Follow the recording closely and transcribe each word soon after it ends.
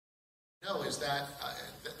No, is that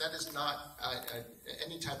that is not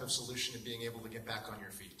any type of solution to being able to get back on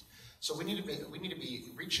your feet. So we need to be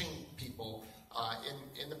reaching people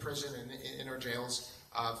in the prison and in our jails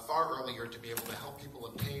far earlier to be able to help people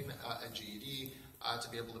obtain a GED, to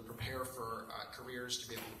be able to prepare for careers, to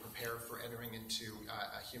be able to prepare for entering into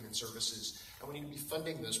human services, and we need to be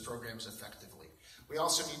funding those programs effectively. We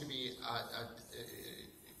also need to be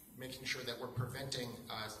making sure that we're preventing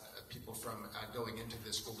people from going into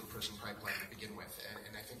the school-to-prison pipeline to begin with.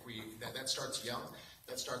 And I think that starts young.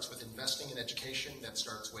 That starts with investing in education. That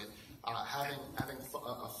starts with having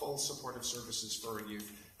a full supportive services for our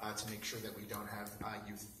youth to make sure that we don't have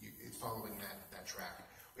youth following that track.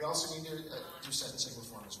 We also need to do sentencing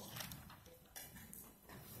reform as well.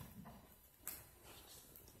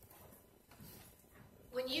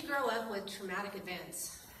 When you grow up with traumatic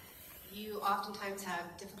events, you oftentimes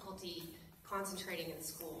have difficulty concentrating in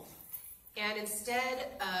school. And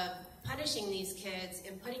instead of punishing these kids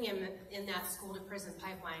and putting them in that school-to-prison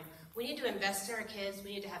pipeline, we need to invest in our kids,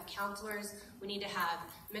 we need to have counselors, we need to have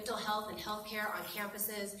mental health and health care on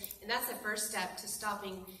campuses, and that's the first step to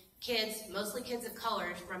stopping kids, mostly kids of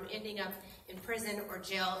color, from ending up in prison or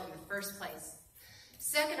jail in the first place.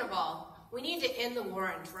 Second of all, we need to end the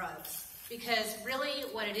war on drugs, because really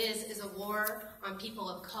what it is a war on people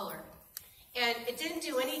of color. And it didn't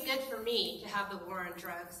do any good for me to have the war on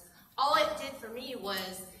drugs. All it did for me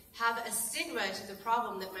was have a stigma to the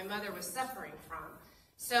problem that my mother was suffering from.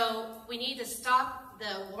 So we need to stop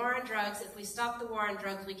the war on drugs. If we stop the war on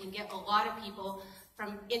drugs, we can get a lot of people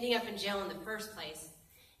from ending up in jail in the first place.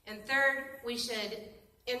 And third, we should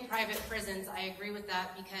end private prisons. I agree with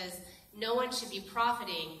that, because no one should be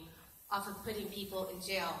profiting off of putting people in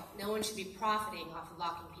jail. No one should be profiting off of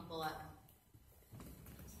locking people up.